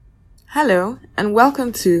Hello, and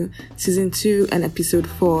welcome to Season 2 and Episode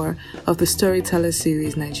 4 of the Storyteller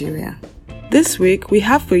series Nigeria. This week, we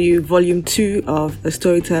have for you Volume 2 of the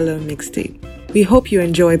Storyteller Mixtape. We hope you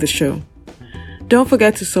enjoy the show. Don't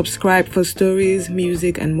forget to subscribe for stories,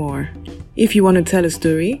 music, and more. If you want to tell a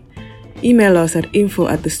story, email us at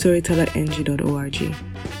info@thestorytellerng.org.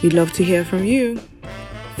 We'd love to hear from you.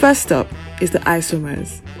 First up is the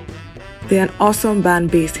Isomers. They're an awesome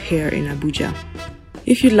band based here in Abuja.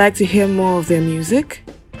 If you'd like to hear more of their music,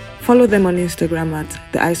 follow them on Instagram at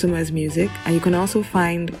The Isomers Music, and you can also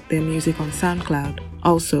find their music on SoundCloud,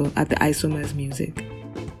 also at The Isomers Music.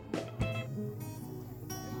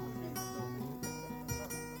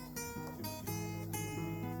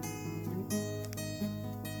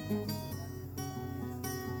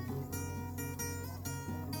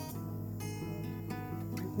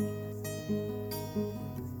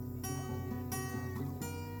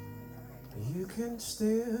 You can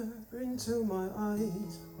stare into my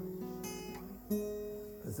eyes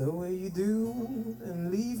the way you do and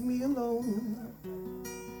leave me alone.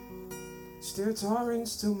 Steer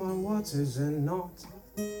torrents to my waters and not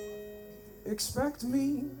expect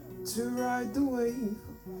me to ride the wave,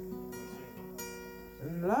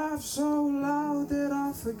 and laugh so loud that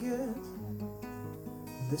I forget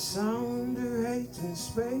the sound of hate in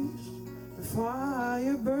space. The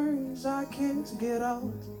fire burns, I can't get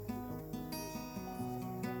out.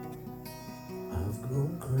 I've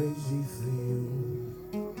grown crazy for you.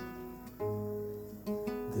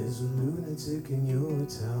 There's a lunatic in your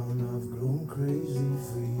town. I've grown crazy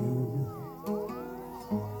for you.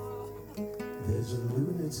 There's a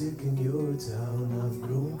lunatic in your town. I've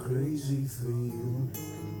grown crazy for you.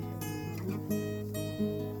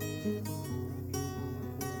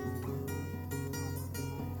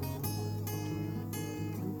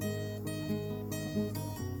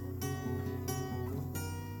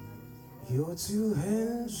 Your two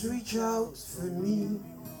hands reach out for me.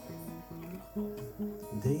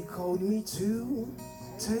 They called me to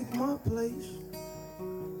take my place.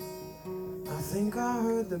 I think I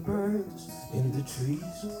heard the birds in the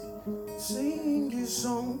trees sing your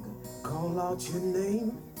song, call out your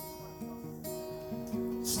name.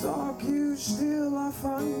 Stalk you, still I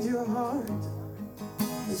find your heart,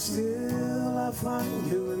 and still I find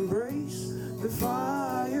your embrace. The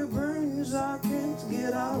fire burns, I can't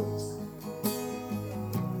get out.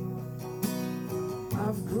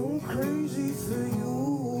 I've grown crazy for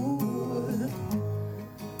you.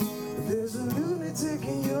 There's a lunatic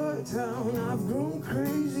in your town. I've grown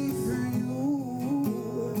crazy for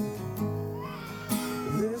you.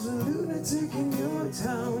 There's a lunatic in your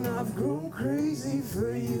town. I've grown crazy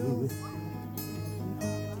for you.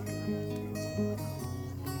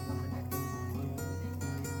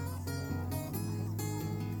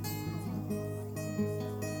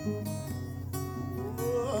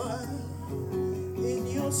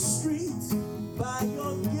 Street, by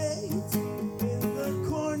your gate, in the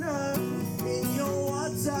corner, in your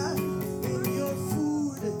water, in your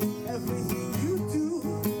food, everything you do,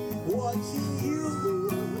 watching you.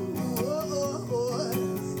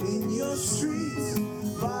 In your street,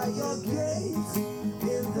 by your gate,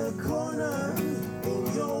 in the corner, in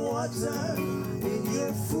your water, in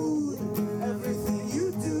your food, everything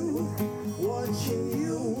you do, watching you.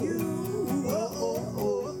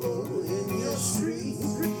 In your street,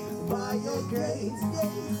 by your gate,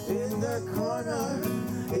 in the corner,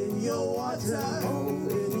 in your water,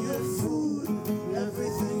 in your food,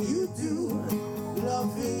 everything you do,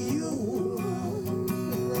 loving you.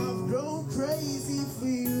 I've grown crazy for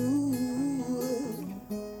you.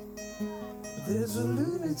 There's a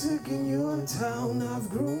lunatic in your town. I've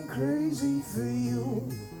grown crazy for you.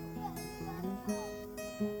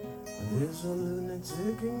 There's a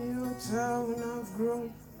lunatic in your town. I've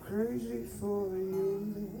grown crazy for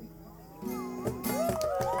you.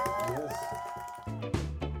 Yes.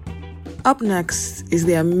 Up next is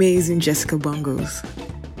the amazing Jessica Bongos.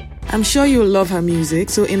 I'm sure you'll love her music,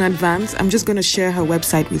 so in advance, I'm just going to share her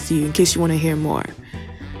website with you in case you want to hear more.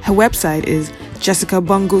 Her website is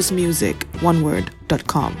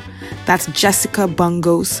jessicabongosmusic.com. That's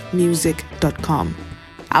jessicabongosmusic.com.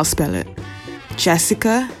 I'll spell it.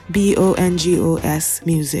 Jessica, Bongos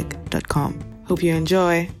music.com. Hope you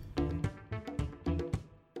enjoy.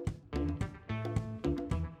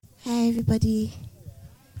 Hi everybody,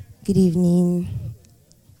 good evening.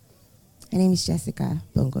 My name is Jessica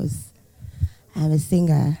Bongos. I'm a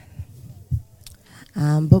singer,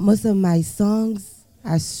 but most of my songs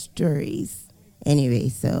are stories. Anyway,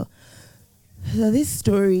 so this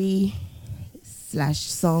story /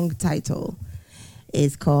 song title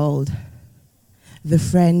is called The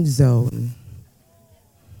Friend Zone.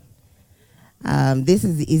 This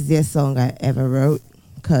is the easiest song I ever wrote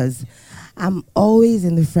because I'm always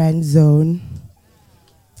in the friend zone.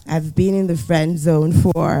 I've been in the friend zone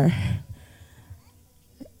for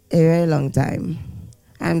a very long time.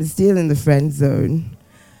 I'm still in the friend zone.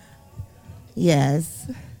 Yes.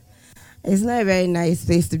 It's not a very nice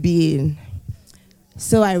place to be in.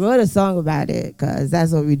 So I wrote a song about it because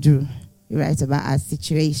that's what we do. We write about our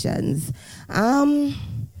situations.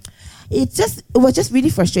 It was just really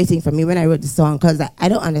frustrating for me when I wrote the song because I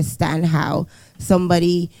don't understand how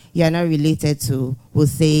somebody you're not related to will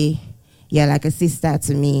say you're like a sister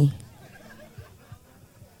to me.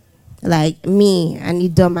 Like me,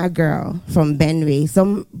 Anidoma girl from Benway,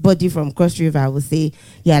 somebody from Cross River will say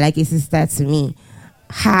you're like a sister to me.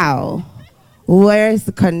 How? Where is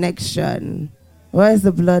the connection? Where is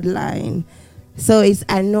the bloodline? So it's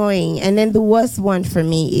annoying. And then the worst one for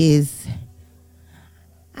me is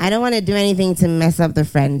I don't want to do anything to mess up the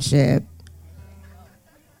friendship.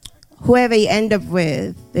 Whoever you end up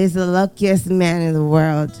with is the luckiest man in the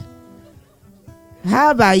world. How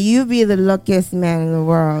about you be the luckiest man in the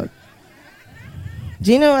world?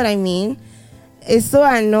 Do you know what I mean? It's so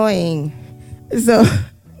annoying. So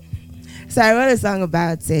I wrote a song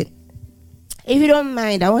about it. If you don't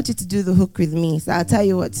mind, I want you to do the hook with me. So I'll tell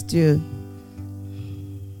you what to do.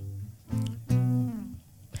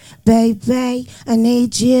 Baby, I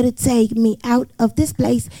need you to take me out of this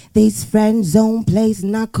place. This friend zone place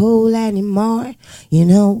not cool anymore. You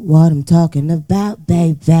know what I'm talking about,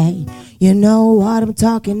 baby. You know what I'm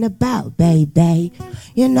talking about, baby.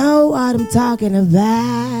 You know what I'm talking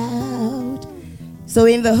about. So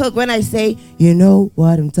in the hook, when I say, you know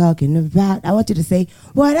what I'm talking about, I want you to say,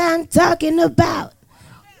 what I'm talking about.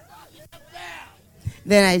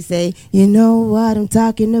 Then I say, you know what I'm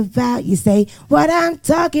talking about. You say, what I'm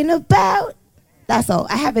talking about. That's all.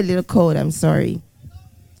 I have a little cold. I'm sorry.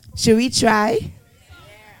 Should we try?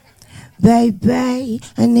 Baby,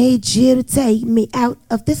 I need you to take me out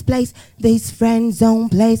of this place. This friend zone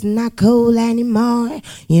place not cool anymore.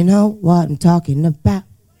 You know what I'm talking about.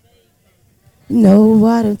 You know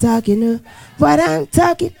what I'm talking about. What I'm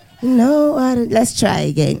talking. You know what let's try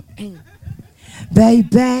again.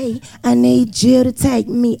 Baby, I need you to take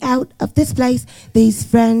me out of this place. These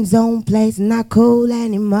friend zone place not cool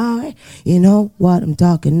anymore. You know what I'm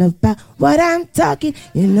talking about. What I'm talking.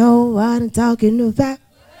 You know what I'm talking about.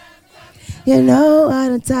 You know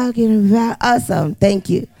what I'm talking about. Awesome. Thank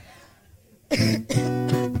you.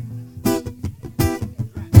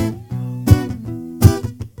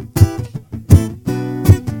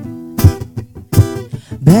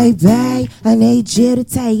 Baby, I need you to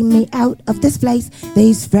take me out of this place.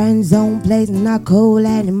 These friend zone place not cool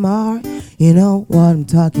anymore. You know what I'm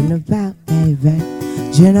talking about, baby.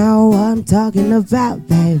 Do you know what I'm talking about,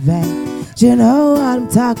 baby? Do you know what I'm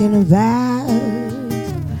talking about?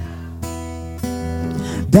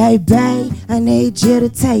 Baby, I need you to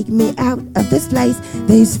take me out of this place.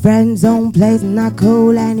 These friend zone place not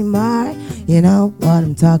cool anymore. You know what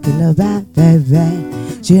I'm talking about, baby.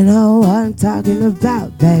 Do you know what I'm talking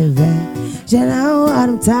about, baby? Do you know what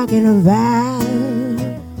I'm talking about?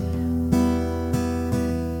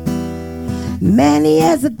 Many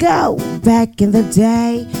years ago, back in the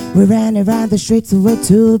day, we ran around the streets and were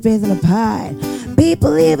too busy apart.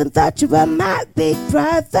 People even thought you were my big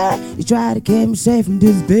brother. You tried to keep me safe from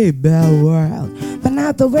this big bad world. But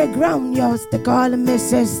now that we're grown, you're still calling me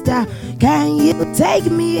sister. Can you take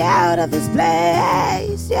me out of this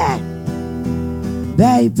place? Yeah.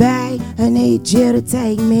 Baby, I need you to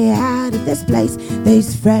take me out of this place.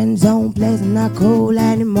 This friend zone place not cool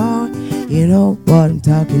anymore. You know what I'm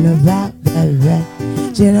talking about, baby.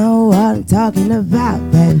 Do you know what I'm talking about,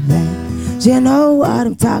 baby? Do you know what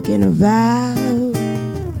I'm talking about?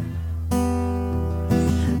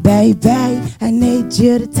 Baby, I need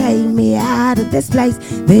you to take me out of this place.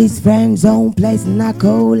 This friend zone place not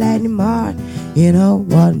cool anymore. You know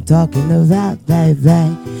what I'm talking about,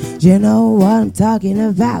 baby. Do you know what I'm talking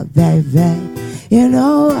about, baby? You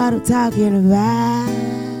know what I'm talking about.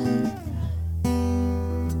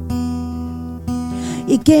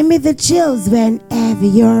 You give me the chills whenever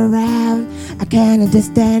you're around. I can't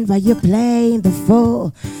understand why you're playing the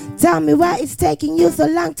fool. Tell me why it's taking you so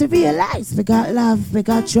long to realize we got love, we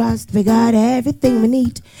got trust, we got everything we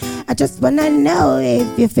need. I just wanna know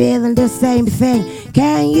if you're feeling the same thing.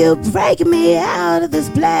 Can you break me out of this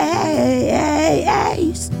place?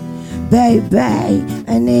 Baby,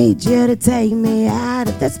 I need you to take me out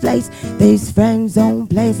of this place. This friend zone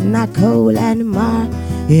place not cool anymore.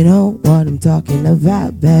 You know what I'm talking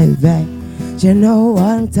about, baby. Do you know what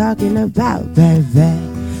I'm talking about, baby?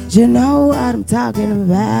 Do you know what I'm talking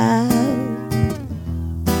about?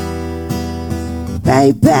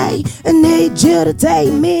 baby. I need you to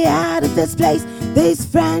take me out of this place. This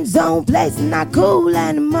friend zone place is not cool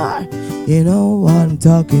anymore. You know what I'm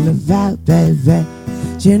talking about, baby.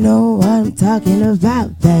 You know what I'm talking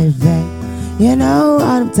about, baby. You know what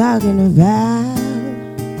I'm talking about.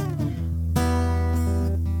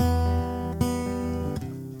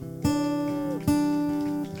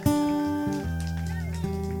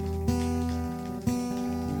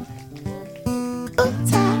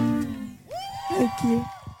 Thank you.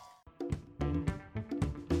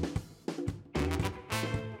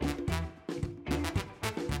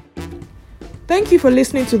 Thank you for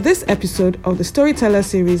listening to this episode of the Storyteller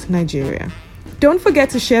series Nigeria. Don't forget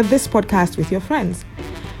to share this podcast with your friends.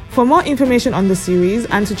 For more information on the series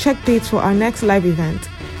and to check dates for our next live event,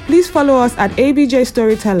 please follow us at ABJ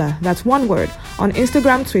Storyteller, that's one word, on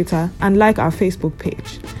Instagram, Twitter, and like our Facebook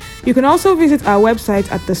page. You can also visit our website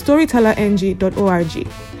at thestorytellerng.org.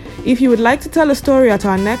 If you would like to tell a story at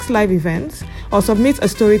our next live event or submit a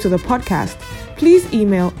story to the podcast, please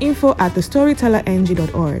email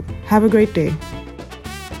info@thestorytellerng.org. Have a great day.